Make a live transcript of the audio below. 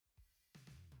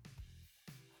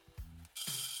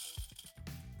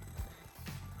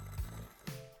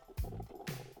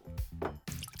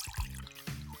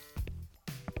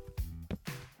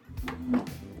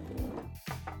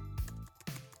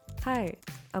Hi,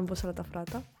 I'm Busrata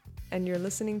Frata, and you're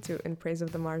listening to In Praise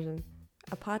of the Margin,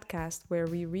 a podcast where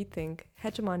we rethink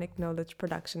hegemonic knowledge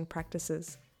production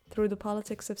practices through the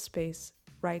politics of space,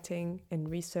 writing,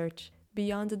 and research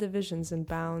beyond the divisions and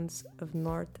bounds of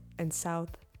North and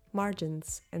South,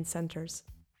 margins and centers.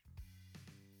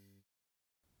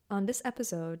 On this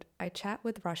episode, I chat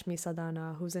with Rashmi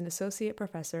Sadana, who's an associate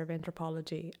professor of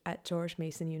anthropology at George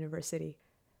Mason University.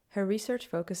 Her research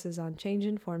focuses on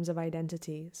changing forms of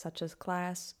identity such as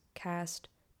class, caste,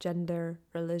 gender,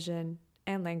 religion,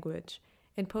 and language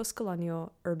in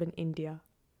post-colonial urban India.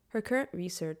 Her current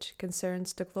research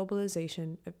concerns the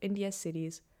globalization of India's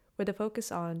cities with a focus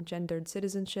on gendered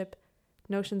citizenship,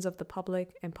 notions of the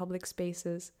public and public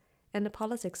spaces, and the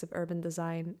politics of urban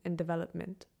design and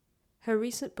development. Her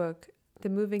recent book, The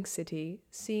Moving City: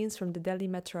 Scenes from the Delhi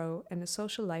Metro and the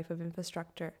Social Life of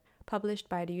Infrastructure, published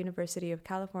by the University of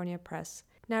California Press,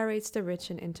 narrates the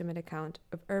rich and intimate account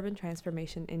of urban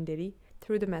transformation in Delhi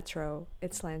through the metro,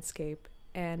 its landscape,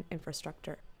 and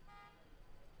infrastructure.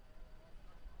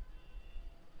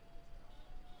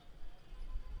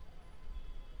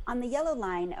 On the yellow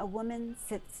line, a woman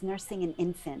sits nursing an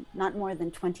infant not more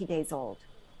than 20 days old.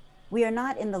 We are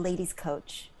not in the ladies'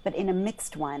 coach, but in a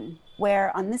mixed one,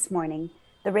 where on this morning,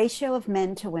 the ratio of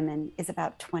men to women is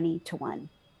about 20-1.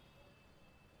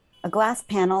 A glass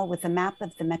panel with a map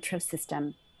of the metro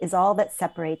system is all that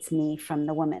separates me from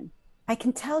the woman. I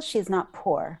can tell she is not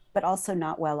poor, but also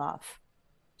not well off.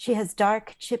 She has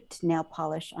dark, chipped nail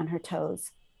polish on her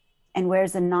toes and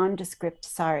wears a nondescript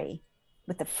sari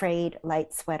with a frayed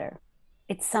light sweater.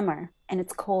 It's summer and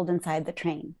it's cold inside the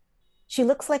train. She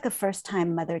looks like a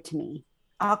first-time mother to me,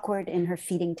 awkward in her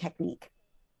feeding technique.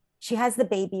 She has the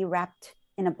baby wrapped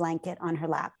in a blanket on her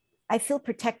lap. I feel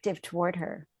protective toward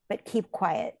her, but keep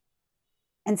quiet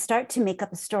and start to make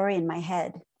up a story in my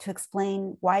head to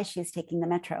explain why she is taking the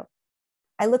metro.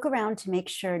 I look around to make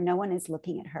sure no one is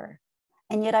looking at her,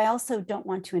 and yet I also don't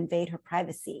want to invade her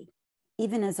privacy,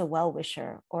 even as a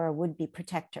well-wisher or a would-be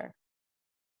protector.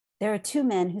 There are two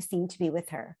men who seem to be with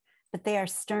her, but they are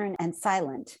stern and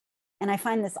silent, and I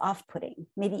find this off-putting,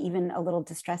 maybe even a little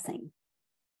distressing.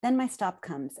 Then my stop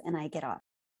comes and I get off.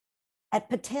 At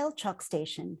Patel Chowk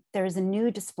Station, there is a new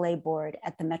display board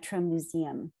at the Metro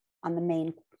Museum on the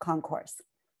main concourse.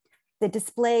 The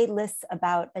display lists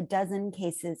about a dozen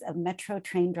cases of metro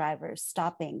train drivers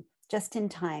stopping just in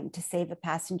time to save a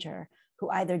passenger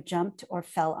who either jumped or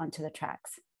fell onto the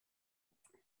tracks.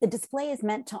 The display is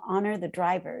meant to honor the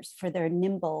drivers for their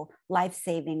nimble,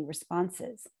 life-saving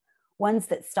responses, ones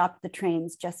that stopped the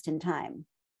trains just in time.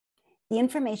 The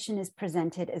information is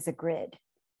presented as a grid,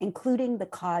 including the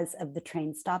cause of the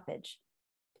train stoppage.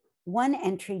 One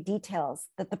entry details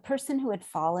that the person who had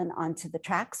fallen onto the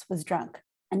tracks was drunk.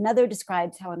 Another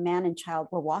describes how a man and child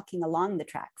were walking along the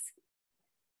tracks.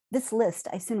 This list,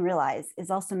 I soon realize, is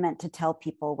also meant to tell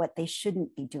people what they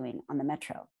shouldn't be doing on the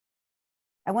metro.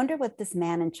 I wonder what this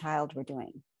man and child were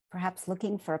doing, perhaps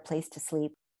looking for a place to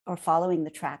sleep or following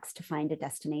the tracks to find a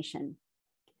destination.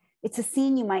 It's a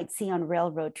scene you might see on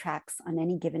railroad tracks on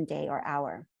any given day or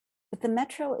hour, but the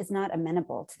metro is not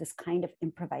amenable to this kind of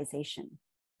improvisation,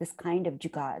 this kind of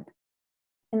jugaad.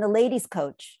 In the ladies'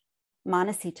 coach,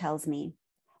 Manasi tells me,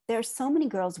 there are so many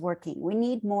girls working. We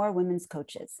need more women's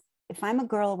coaches. If I'm a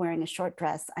girl wearing a short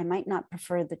dress, I might not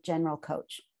prefer the general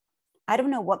coach. I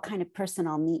don't know what kind of person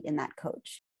I'll meet in that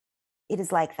coach. It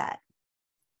is like that.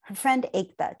 Her friend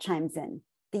Ekta chimes in.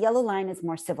 The yellow line is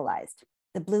more civilized.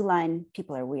 The blue line,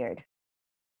 people are weird.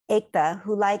 Ekta,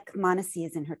 who like Manasi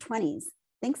is in her 20s,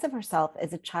 thinks of herself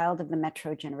as a child of the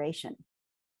metro generation.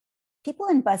 People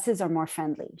in buses are more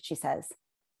friendly, she says.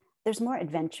 There's more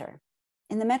adventure.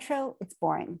 In the metro, it's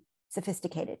boring,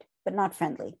 sophisticated, but not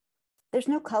friendly. There's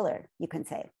no color, you can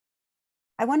say.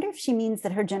 I wonder if she means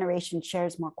that her generation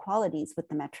shares more qualities with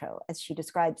the metro as she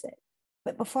describes it.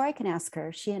 But before I can ask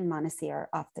her, she and Manasi are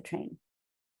off the train.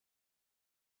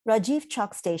 Rajiv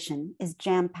Chowk Station is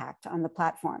jam-packed on the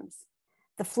platforms.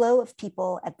 The flow of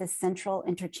people at this central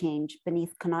interchange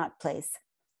beneath Connaught Place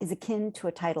is akin to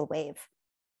a tidal wave.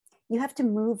 You have to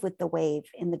move with the wave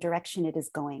in the direction it is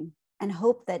going and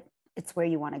hope that it's where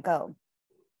you want to go.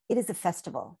 It is a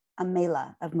festival, a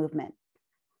mela of movement.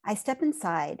 I step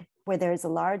inside where there is a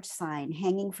large sign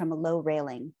hanging from a low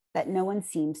railing that no one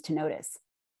seems to notice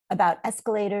about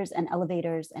escalators and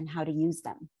elevators and how to use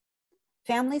them.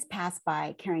 Families pass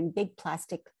by carrying big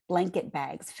plastic blanket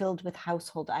bags filled with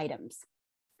household items.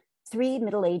 3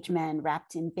 middle-aged men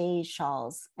wrapped in beige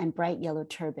shawls and bright yellow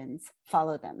turbans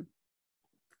follow them.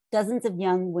 Dozens of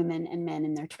young women and men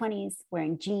in their 20s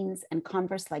wearing jeans and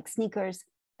Converse-like sneakers.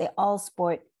 They all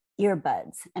sport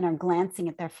earbuds and are glancing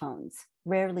at their phones.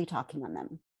 rarely talking on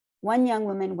them. One young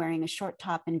woman wearing a short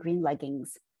top and green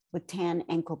leggings with tan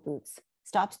ankle boots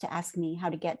stops to ask me how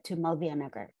to get to Malviya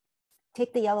Nagar.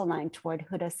 Take the yellow line toward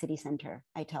Huda city center,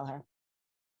 I tell her.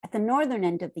 At the northern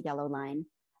end of the yellow line,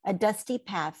 a dusty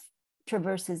path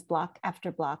traverses block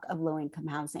after block of low-income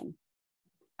housing.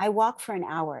 I walk for an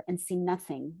hour and see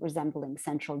nothing resembling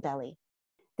central Delhi.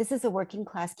 This is a working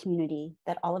class community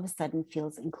that all of a sudden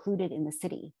feels included in the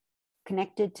city,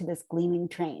 connected to this gleaming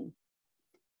train.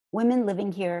 Women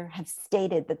living here have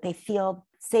stated that they feel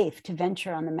safe to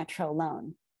venture on the metro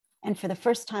alone, and for the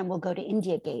first time will go to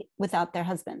India Gate without their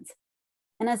husbands.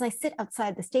 And as I sit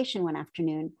outside the station one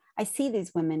afternoon, I see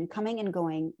these women coming and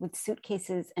going with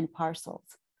suitcases and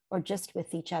parcels, or just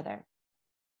with each other.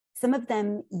 Some of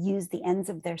them use the ends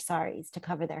of their saris to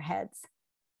cover their heads.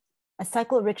 A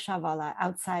cycle rickshawala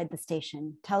outside the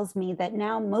station tells me that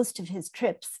now most of his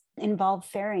trips involve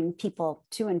ferrying people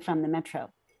to and from the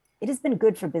metro. It has been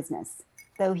good for business,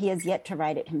 though he has yet to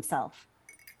ride it himself.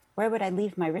 Where would I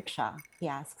leave my rickshaw? He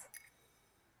asks.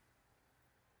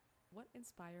 What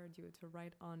inspired you to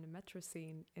write on the metro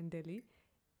scene in Delhi?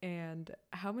 And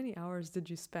how many hours did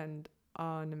you spend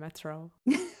on the metro?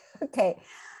 Okay.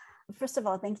 First of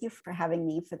all, thank you for having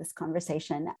me for this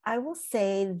conversation. I will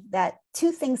say that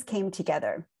two things came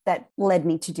together that led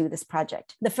me to do this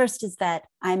project. The first is that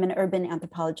I'm an urban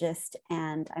anthropologist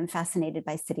and I'm fascinated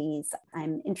by cities.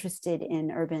 I'm interested in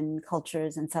urban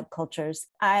cultures and subcultures.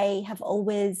 I have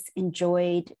always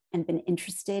enjoyed and been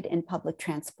interested in public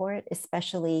transport,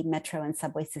 especially metro and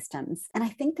subway systems. And I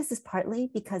think this is partly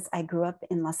because I grew up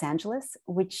in Los Angeles,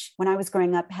 which when I was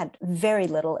growing up had very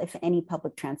little, if any,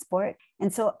 public transport.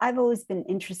 And so I've always been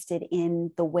interested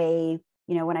in the way,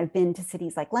 when I've been to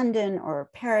cities like London or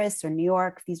Paris or New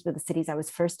York, these were the cities I was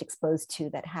first exposed to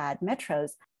that had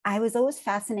metros. I was always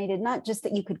fascinated, not just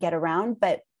that you could get around,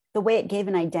 but the way it gave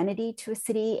an identity to a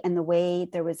city and the way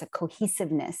there was a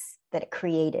cohesiveness that it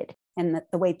created, and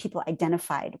the way people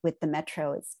identified with the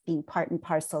metro as being part and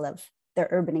parcel of their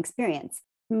urban experience.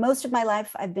 Most of my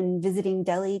life, I've been visiting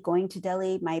Delhi, going to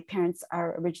Delhi. My parents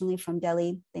are originally from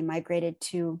Delhi. They migrated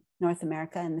to North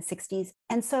America in the 60s.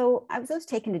 And so I was always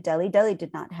taken to Delhi. Delhi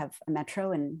did not have a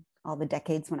metro in all the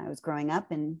decades when I was growing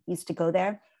up and used to go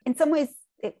there. In some ways,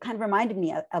 it kind of reminded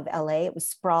me of LA. It was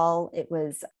sprawl. It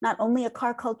was not only a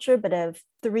car culture, but a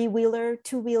three-wheeler,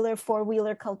 two-wheeler,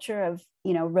 four-wheeler culture of,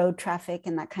 road traffic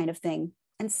and that kind of thing.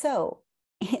 And so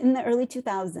in the early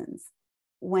 2000s,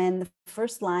 when the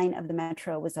first line of the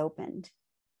metro was opened,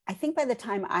 I think by the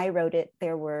time I wrote it,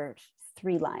 there were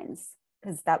 3 lines,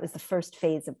 because that was the first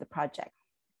phase of the project.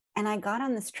 And I got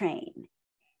on this train,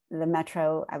 the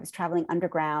metro. I was traveling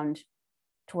underground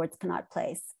towards Connaught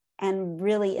Place. And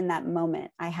really in that moment,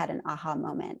 I had an aha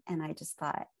moment. And I just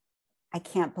thought, I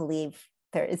can't believe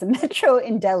there is a metro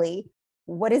in Delhi.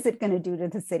 What is it going to do to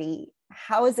the city?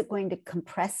 How is it going to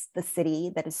compress the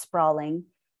city that is sprawling?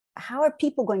 How are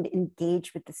people going to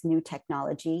engage with this new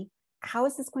technology? How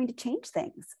is this going to change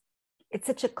things? It's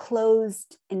such a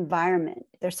closed environment.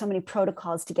 There's so many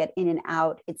protocols to get in and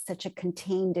out. It's such a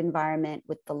contained environment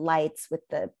with the lights, with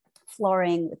the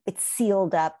flooring. It's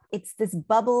sealed up. It's this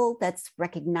bubble that's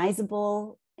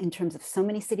recognizable in terms of so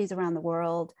many cities around the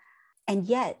world. And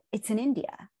yet it's in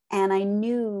India. And I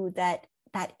knew that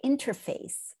that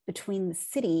interface between the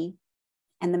city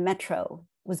and the metro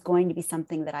was going to be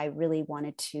something that I really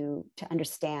wanted to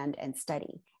understand and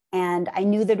study. And I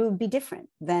knew that it would be different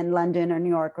than London or New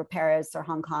York or Paris or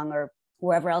Hong Kong or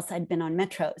wherever else I'd been on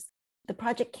metros. The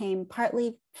project came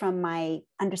partly from my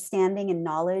understanding and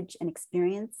knowledge and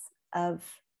experience of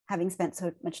having spent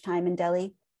so much time in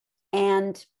Delhi,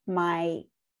 and my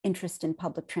interest in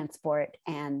public transport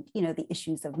and, the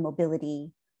issues of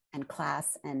mobility and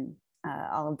class and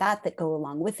all of that go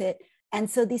along with it. And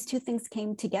so these two things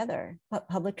came together,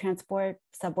 public transport,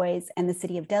 subways, and the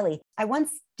city of Delhi. I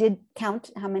once did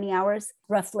count how many hours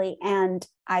roughly, and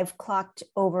I've clocked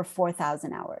over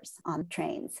 4,000 hours on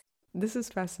trains. This is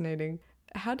fascinating.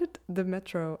 How did the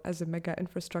metro as a mega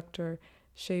infrastructure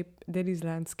shape Delhi's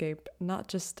landscape, not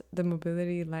just the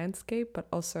mobility landscape, but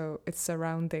also its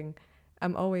surrounding?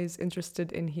 I'm always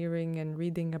interested in hearing and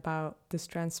reading about this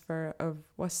transfer of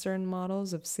Western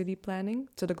models of city planning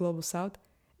to the global South,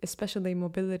 especially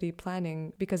mobility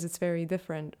planning, because it's very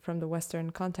different from the Western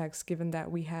context, given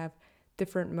that we have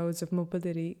different modes of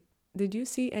mobility. Did you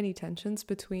see any tensions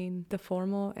between the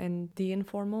formal and the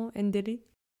informal in Delhi?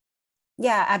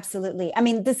 Yeah, absolutely. I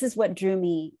mean, this is what drew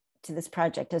me to this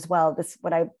project as well.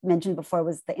 What I mentioned before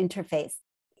was the interface.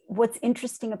 What's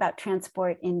interesting about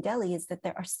transport in Delhi is that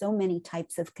there are so many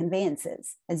types of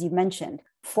conveyances, as you mentioned,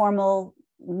 formal,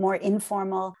 more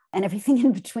informal, and everything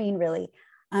in between, really.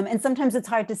 And sometimes it's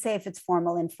hard to say if it's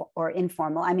formal or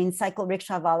informal. I mean, cycle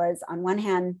rickshaw-walas, on one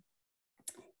hand,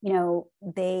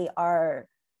 they are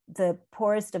the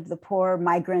poorest of the poor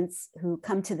migrants who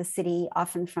come to the city,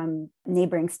 often from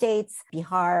neighboring states,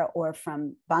 Bihar, or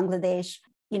from Bangladesh.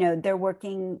 They're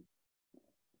working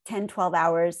 10, 12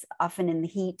 hours, often in the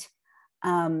heat,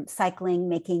 cycling,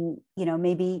 making,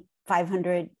 maybe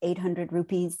 500, 800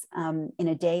 rupees in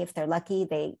a day if they're lucky.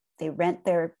 They rent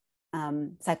their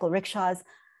cycle rickshaws.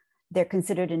 They're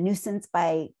considered a nuisance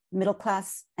by middle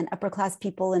class and upper class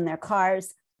people in their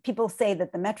cars. People say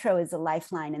that the metro is a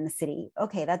lifeline in the city.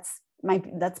 Okay, that's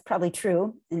probably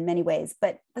true in many ways,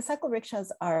 but the cycle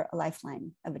rickshaws are a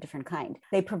lifeline of a different kind.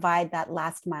 They provide that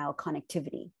last mile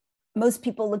connectivity. Most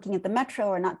people looking at the metro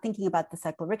are not thinking about the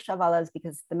cycle rickshaw-walas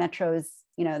because the metro is,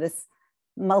 this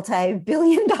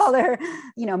multi-billion-dollar,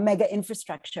 mega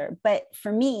infrastructure. But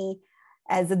for me,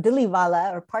 as a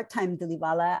Dilliwala or part-time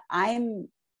Dilliwala,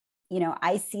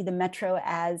 I see the metro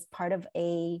as part of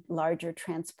a larger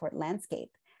transport landscape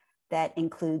that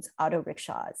includes auto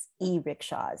rickshaws,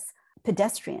 e-rickshaws,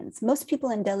 pedestrians. Most people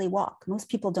in Delhi walk. Most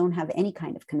people don't have any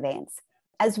kind of conveyance,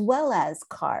 as well as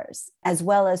cars, as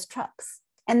well as trucks.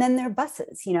 And then there are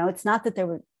buses. It's not that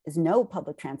there is no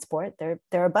public transport. There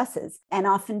are buses. And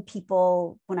often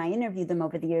people, when I interview them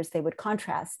over the years, they would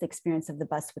contrast the experience of the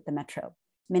bus with the metro.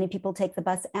 Many people take the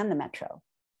bus and the metro.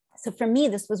 So for me,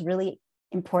 this was really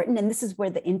important. And this is where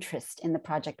the interest in the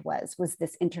project was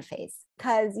this interface.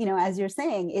 Because, as you're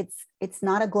saying, it's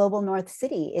not a global north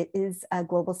city. It is a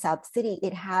global south city.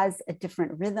 It has a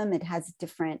different rhythm. It has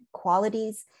different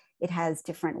qualities. It has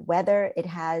different weather. It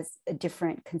has a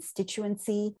different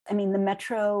constituency. I mean, the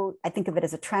metro, I think of it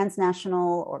as a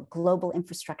transnational or global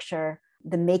infrastructure.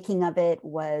 The making of it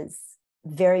was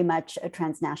very much a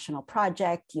transnational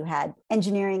project. You had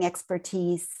engineering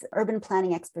expertise, urban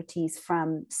planning expertise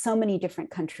from so many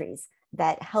different countries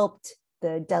that helped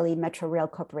the Delhi Metro Rail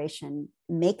Corporation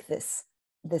make this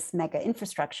mega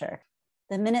infrastructure.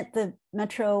 The minute the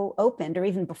metro opened, or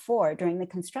even before, during the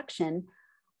construction,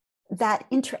 that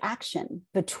interaction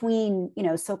between,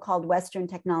 so-called Western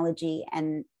technology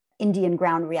and Indian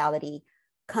ground reality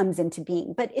comes into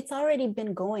being. But it's already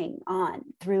been going on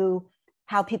through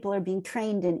how people are being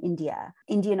trained in India.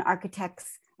 Indian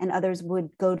architects and others would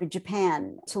go to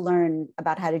Japan to learn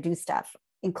about how to do stuff,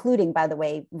 including, by the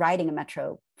way, riding a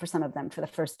metro for some of them for the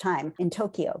first time in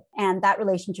Tokyo. And that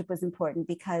relationship was important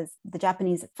because the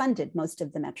Japanese funded most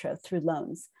of the metro through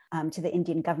loans to the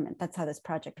Indian government. That's how this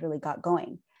project really got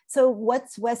going. So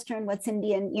what's Western, what's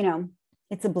Indian,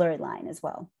 it's a blurry line as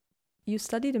well. You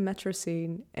studied a metro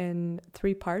scene in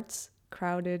 3 parts: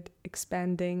 crowded,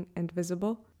 expanding, and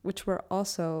visible, which were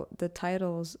also the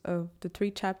titles of the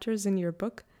 3 chapters in your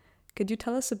book. Could you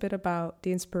tell us a bit about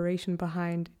the inspiration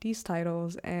behind these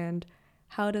titles, and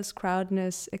how does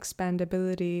crowdness,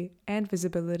 expandability, and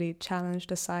visibility challenge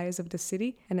the size of the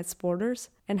city and its borders?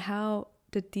 And how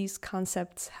did these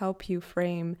concepts help you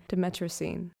frame the metro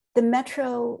scene? The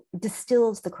metro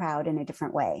distills the crowd in a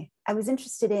different way. I was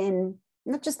interested in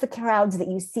not just the crowds that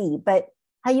you see, but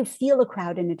how you feel a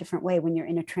crowd in a different way when you're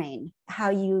in a train, how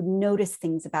you notice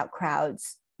things about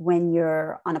crowds when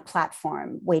you're on a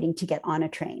platform waiting to get on a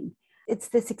train. It's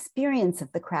this experience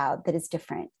of the crowd that is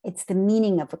different. It's the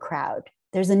meaning of a crowd.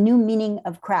 There's a new meaning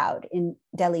of crowd in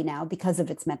Delhi now because of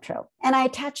its metro. And I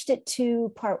attached it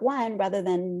to part 1 rather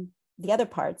than the other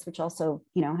parts, which also,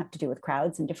 have to do with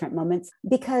crowds in different moments,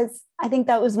 because I think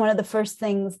that was one of the first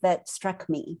things that struck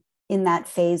me in that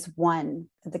phase 1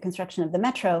 of the construction of the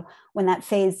metro. When that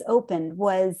phase opened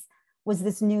was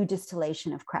this new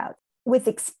distillation of crowds. With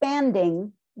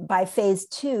expanding, by phase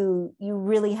 2, you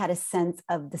really had a sense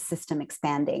of the system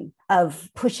expanding, of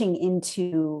pushing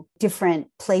into different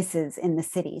places in the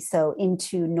city. So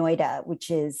into Noida, which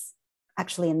is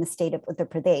actually in the state of Uttar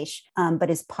Pradesh, but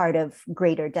is part of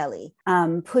Greater Delhi,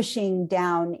 pushing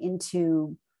down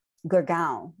into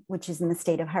Gurgaon, which is in the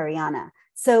state of Haryana.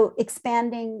 So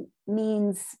expanding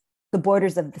means the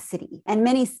borders of the city. And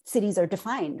many cities are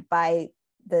defined by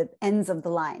the ends of the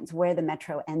lines, where the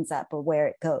metro ends up or where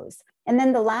it goes. And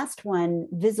then the last one,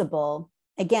 visible,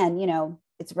 again,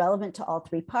 it's relevant to all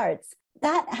 3 parts.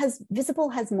 Visible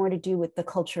has more to do with the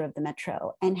culture of the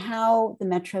metro and how the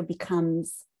metro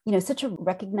becomes such a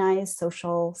recognized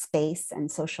social space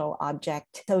and social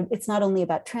object. So it's not only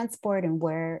about transport and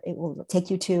where it will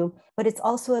take you to, but it's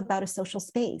also about a social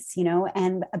space,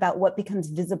 and about what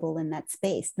becomes visible in that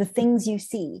space, the things you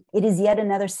see. It is yet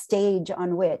another stage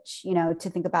on which, to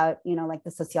think about, like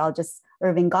the sociologist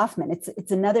Irving Goffman,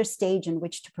 it's another stage in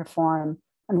which to perform,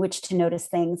 on which to notice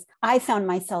things. I found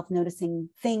myself noticing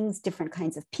things, different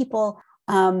kinds of people,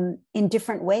 in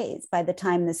different ways by the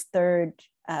time this third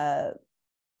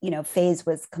phase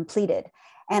was completed.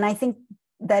 And I think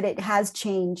that it has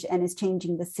changed and is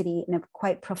changing the city in a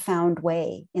quite profound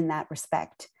way in that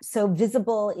respect. So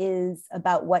visible is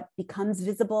about what becomes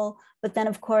visible, but then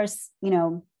of course,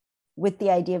 with the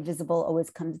idea of visible always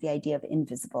comes the idea of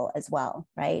invisible as well,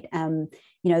 right?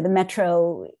 The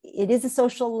metro, it is a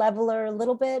social leveler a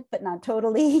little bit, but not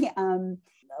totally.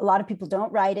 A lot of people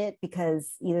don't ride it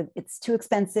because either it's too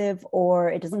expensive or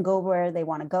it doesn't go where they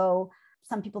want to go.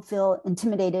 Some people feel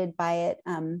intimidated by it.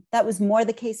 That was more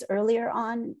the case earlier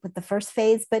on with the first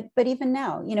phase, but even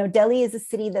now, Delhi is a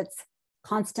city that's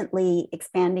constantly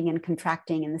expanding and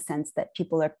contracting in the sense that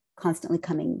people are constantly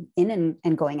coming in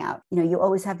and going out. You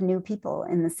always have new people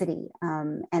in the city.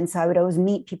 And so I would always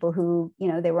meet people who,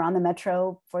 they were on the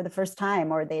metro for the first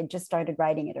time or they had just started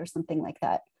riding it or something like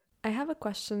that. I have a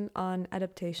question on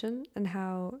adaptation and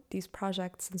how these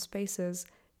projects and spaces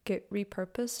get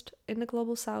repurposed in the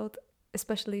Global South,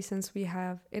 especially since we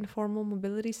have informal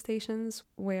mobility stations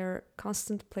where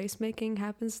constant placemaking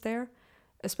happens there,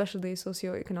 especially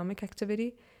socioeconomic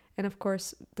activity. And of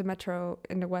course, the metro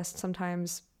in the West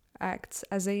sometimes acts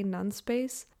as a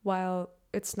non-space, while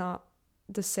it's not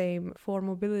the same for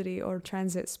mobility or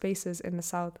transit spaces in the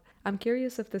South. I'm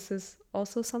curious if this is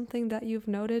also something that you've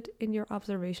noted in your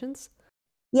observations.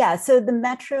 Yeah, so the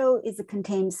metro is a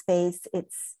contained space.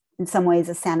 It's in some ways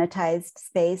a sanitized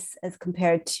space as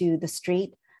compared to the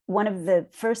street. One of the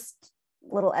first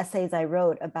little essays I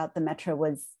wrote about the metro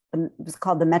was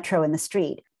called The Metro in the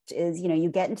Street. Is, you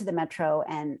get into the metro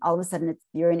and all of a sudden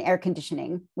you're in air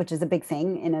conditioning, which is a big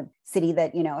thing in a city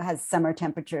that, has summer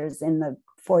temperatures in the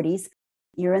 40s.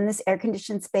 You're in this air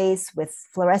conditioned space with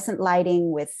fluorescent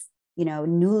lighting, with,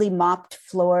 newly mopped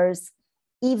floors,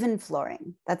 even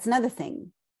flooring. That's another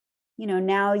thing.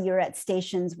 Now you're at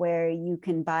stations where you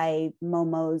can buy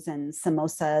momos and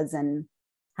samosas and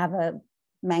have a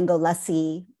mango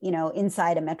lassi,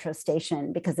 inside a metro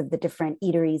station because of the different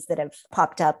eateries that have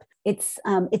popped up. It's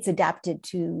adapted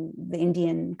to the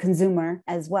Indian consumer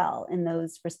as well in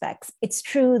those respects. It's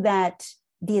true that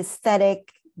the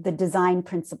aesthetic, the design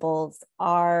principles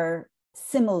are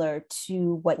similar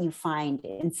to what you find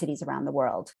in cities around the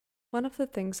world. One of the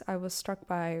things I was struck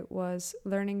by was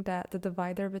learning that the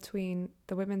divider between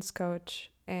the women's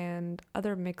coach and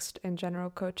other mixed and general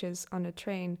coaches on a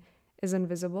train is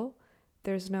invisible.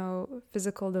 There's no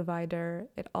physical divider.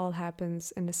 It all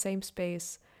happens in the same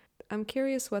space. I'm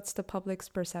curious what's the public's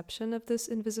perception of this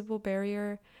invisible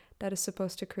barrier that is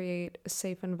supposed to create a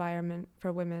safe environment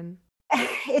for women?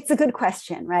 It's a good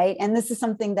question, right? And this is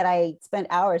something that I spent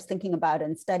hours thinking about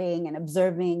and studying and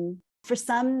observing. For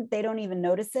some, they don't even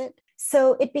notice it.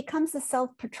 So it becomes a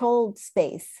self-patrolled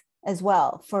space as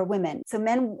well for women. So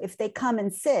men, if they come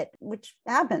and sit, which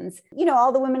happens,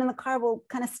 all the women in the car will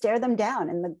kind of stare them down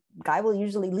and the guy will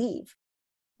usually leave.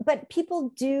 But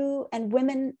people do, and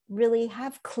women really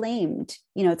have claimed,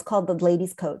 it's called the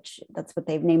ladies' coach. That's what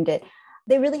they've named it.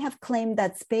 They really have claimed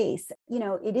that space.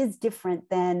 It is different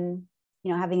than,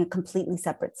 having a completely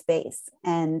separate space.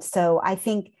 And so I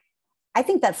think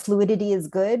that fluidity is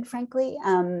good, frankly.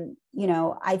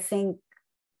 I think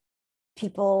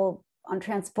people on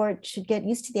transport should get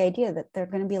used to the idea that there are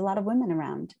going to be a lot of women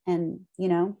around and,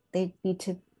 they need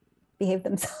to behave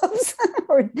themselves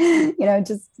or,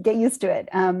 just get used to it.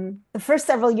 The first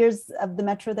several years of the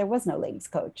metro, there was no ladies'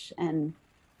 coach. And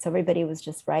so everybody was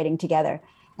just riding together.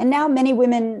 And now many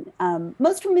women,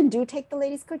 most women do take the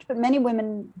ladies' coach, but many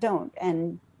women don't.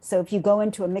 And so if you go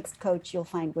into a mixed coach, you'll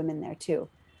find women there too.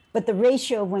 But the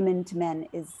ratio of women to men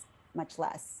is much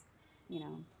less,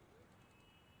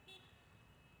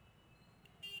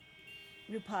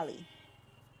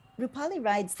 Rupali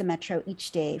rides the metro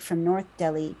each day from North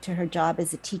Delhi to her job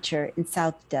as a teacher in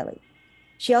South Delhi.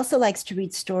 She also likes to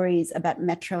read stories about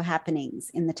metro happenings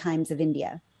in the Times of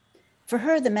India. For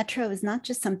her, the metro is not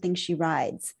just something she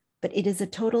rides, but it is a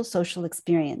total social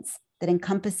experience that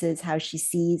encompasses how she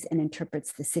sees and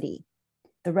interprets the city,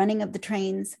 the running of the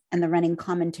trains and the running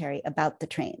commentary about the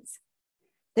trains.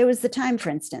 There was the time, for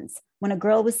instance, when a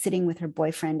girl was sitting with her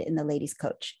boyfriend in the ladies'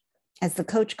 coach. As the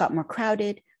coach got more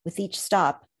crowded, with each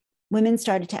stop, women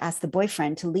started to ask the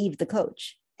boyfriend to leave the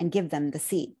coach and give them the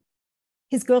seat.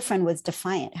 His girlfriend was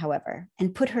defiant, however,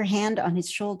 and put her hand on his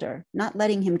shoulder, not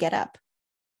letting him get up.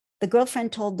 The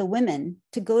girlfriend told the women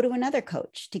to go to another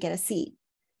coach to get a seat.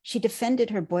 She defended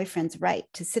her boyfriend's right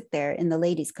to sit there in the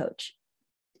ladies' coach.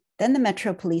 Then the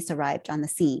metro police arrived on the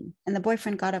scene, and the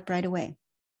boyfriend got up right away.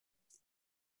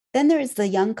 Then there is the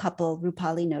young couple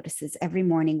Rupali notices every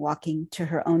morning walking to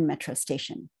her own metro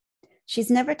station. She's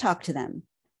never talked to them,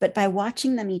 But by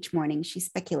watching them each morning, she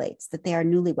speculates that they are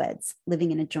newlyweds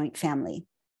living in a joint family,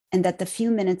 and that the few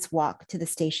minutes walk to the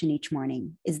station each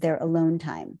morning is their alone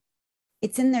time.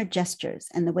 It's in their gestures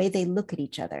and the way they look at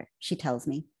each other, she tells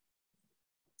me.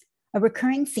 A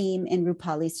recurring theme in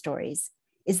Rupali's stories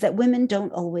is that women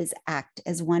don't always act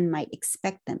as one might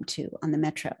expect them to on the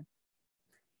metro.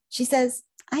 She says,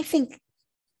 I think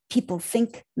people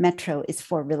think metro is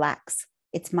for relax.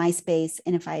 It's my space,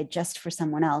 and if I adjust for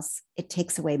someone else, it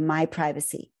takes away my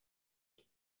privacy.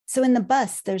 So in the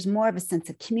bus, there's more of a sense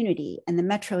of community, and the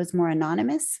metro is more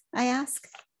anonymous, I ask.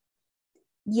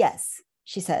 Yes,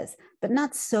 she says, but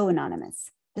not so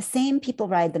anonymous. The same people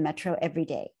ride the metro every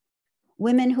day.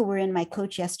 Women who were in my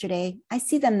coach yesterday, I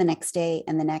see them the next day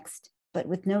and the next, but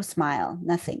with no smile,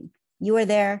 nothing. You are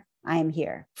there, I am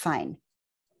here, fine.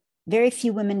 Very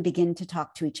few women begin to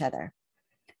talk to each other.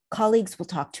 Colleagues will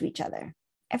talk to each other.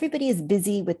 Everybody is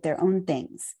busy with their own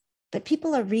things, but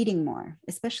people are reading more,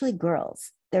 especially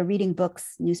girls. They're reading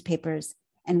books, newspapers,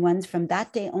 and ones from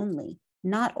that day only,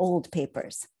 not old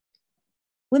papers.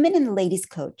 Women in the ladies'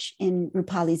 coach, in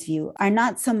Rupali's view, are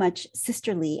not so much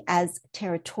sisterly as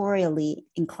territorially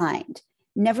inclined,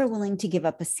 never willing to give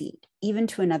up a seat, even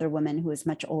to another woman who is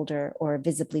much older or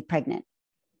visibly pregnant.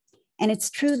 And it's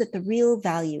true that the real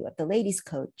value of the ladies'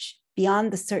 coach,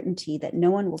 beyond the certainty that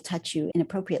no one will touch you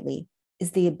inappropriately,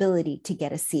 is the ability to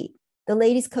get a seat. The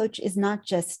ladies' coach is not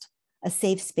just a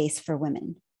safe space for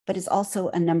women, but is also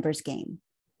a numbers game.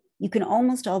 You can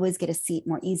almost always get a seat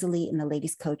more easily in the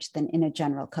ladies' coach than in a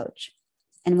general coach.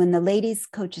 And when the ladies'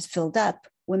 coach is filled up,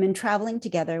 women traveling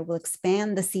together will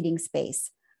expand the seating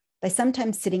space by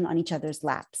sometimes sitting on each other's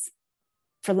laps.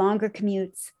 For longer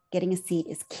commutes, getting a seat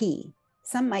is key.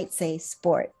 Some might say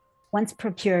sport. Once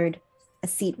procured, a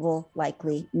seat will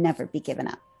likely never be given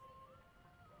up.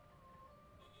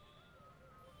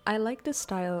 I like this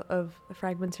style of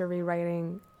fragmentary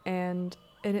writing, and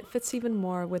it fits even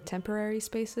more with temporary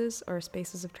spaces or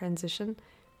spaces of transition,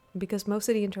 because most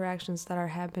of the interactions that are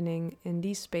happening in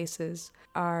these spaces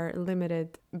are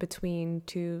limited between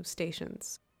two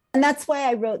stations. And that's why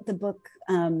I wrote the book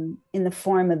in the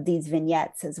form of these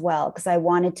vignettes as well, because I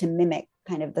wanted to mimic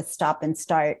kind of the stop and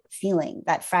start feeling,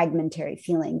 that fragmentary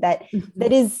feeling that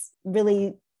is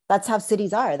really, that's how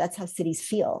cities are, that's how cities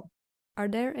feel. Are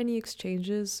there any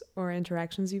exchanges or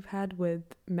interactions you've had with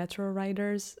metro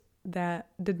riders that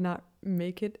did not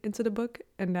make it into the book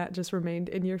and that just remained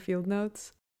in your field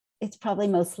notes? It's probably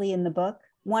mostly in the book.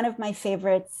 One of my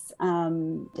favorites,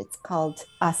 it's called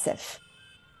Asif.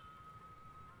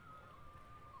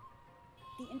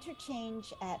 The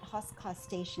interchange at Hoska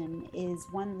Station is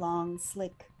one long,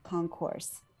 slick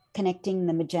concourse connecting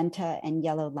the magenta and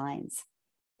yellow lines.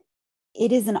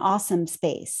 It is an awesome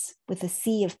space with a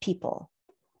sea of people,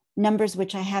 numbers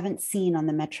which I haven't seen on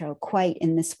the metro quite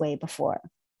in this way before.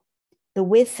 The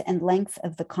width and length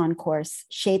of the concourse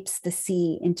shapes the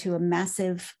sea into a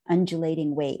massive,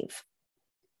 undulating wave,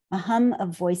 a hum of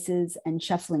voices and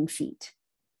shuffling feet.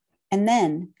 And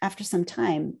then, after some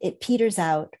time, it peters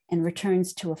out and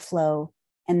returns to a flow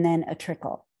and then a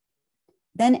trickle.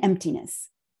 Then emptiness,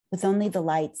 with only the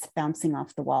lights bouncing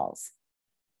off the walls.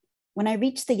 When I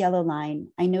reach the yellow line,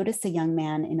 I notice a young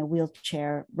man in a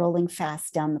wheelchair rolling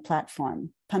fast down the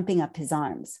platform, pumping up his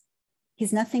arms.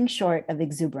 He's nothing short of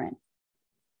exuberant.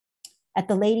 At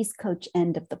the ladies' coach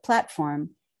end of the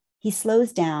platform, he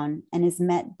slows down and is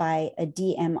met by a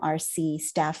DMRC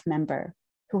staff member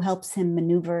who helps him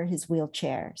maneuver his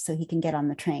wheelchair so he can get on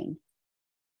the train.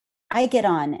 I get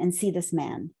on and see this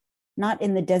man, not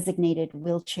in the designated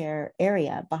wheelchair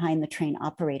area behind the train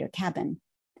operator cabin,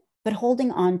 but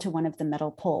holding on to one of the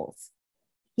metal poles.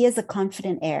 He has a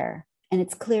confident air, and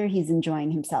it's clear he's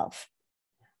enjoying himself.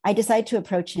 I decide to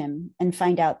approach him and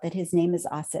find out that his name is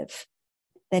Asif,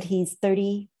 that he's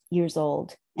 30 years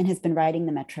old and has been riding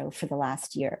the metro for the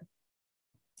last year.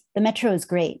 The metro is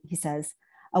great, he says,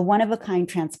 a one-of-a-kind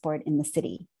transport in the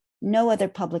city. No other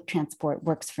public transport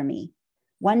works for me.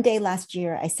 One day last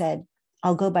year, I said,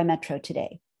 I'll go by metro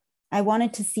today. I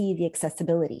wanted to see the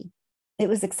accessibility. It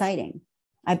was exciting.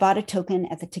 I bought a token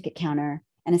at the ticket counter,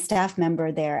 and a staff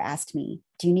member there asked me,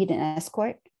 do you need an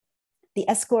escort? The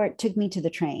escort took me to the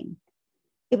train.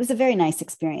 It was a very nice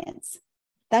experience.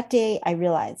 That day, I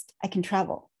realized I can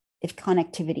travel if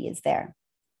connectivity is there.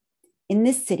 In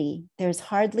this city, there's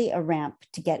hardly a ramp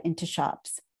to get into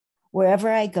shops. Wherever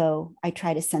I go, I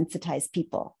try to sensitize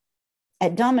people.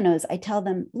 At Domino's, I tell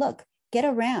them, look, get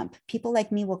a ramp. People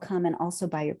like me will come and also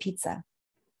buy your pizza.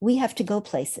 We have to go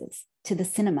places, to the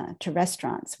cinema, to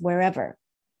restaurants, wherever.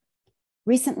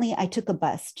 Recently, I took a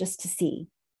bus just to see.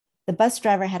 The bus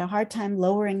driver had a hard time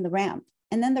lowering the ramp,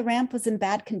 and then the ramp was in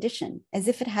bad condition, as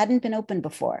if it hadn't been opened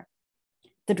before.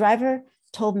 The driver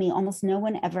told me almost no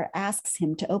one ever asks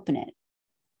him to open it.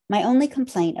 My only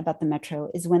complaint about the metro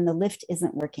is when the lift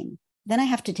isn't working. Then I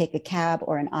have to take a cab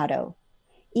or an auto.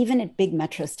 Even at big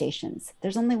metro stations,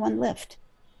 there's only one lift.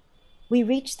 We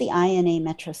reach the INA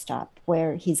metro stop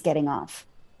where he's getting off.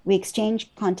 We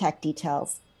exchange contact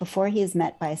details before he is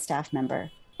met by a staff member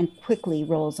and quickly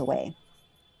rolls away.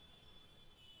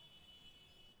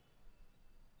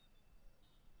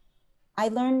 I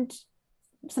learned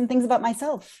some things about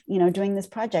myself, doing this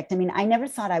project. I mean, I never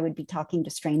thought I would be talking to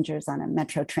strangers on a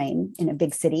metro train in a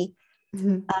big city.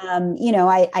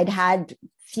 Mm-hmm. I'd had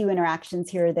few interactions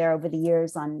here or there over the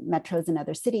years on metros in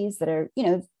other cities that are,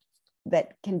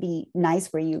 that can be nice,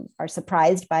 where you are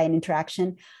surprised by an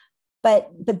interaction.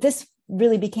 But this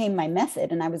really became my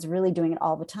method, and I was really doing it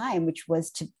all the time, which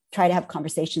was to try to have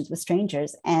conversations with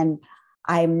strangers. And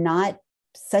I'm not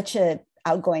such a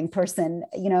outgoing person,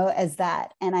 as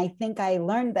that. And I think I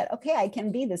learned that, okay, I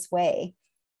can be this way,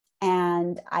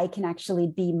 and I can actually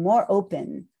be more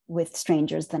open with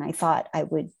strangers than I thought I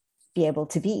would be able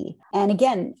to be. And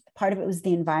again, part of it was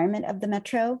the environment of the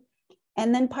metro.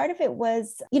 And then part of it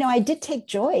was, I did take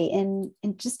joy in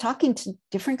just talking to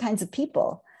different kinds of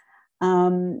people.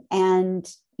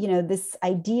 This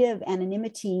idea of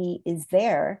anonymity is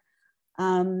there.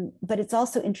 But it's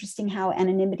also interesting how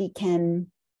anonymity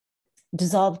can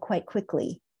dissolve quite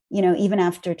quickly. Even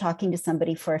after talking to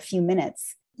somebody for a few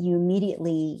minutes, you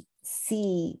immediately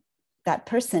see that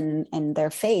person and their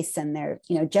face and their,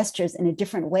 gestures in a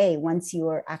different way once you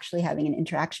are actually having an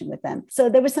interaction with them. So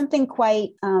there was something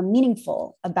quite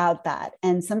meaningful about that,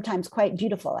 and sometimes quite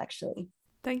beautiful, actually.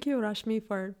 Thank you, Rashmi,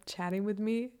 for chatting with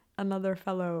me, another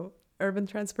fellow urban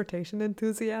transportation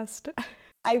enthusiast.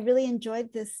 I really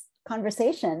enjoyed this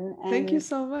conversation. And, thank you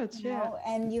so much.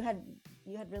 And you had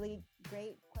really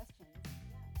great questions.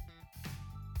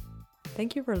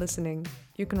 Thank you for listening.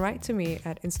 You can write to me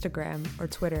at Instagram or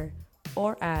Twitter,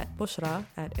 or at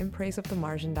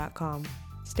bushra@inpraiseofthemargin.com.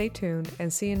 Stay tuned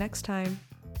and see you next time.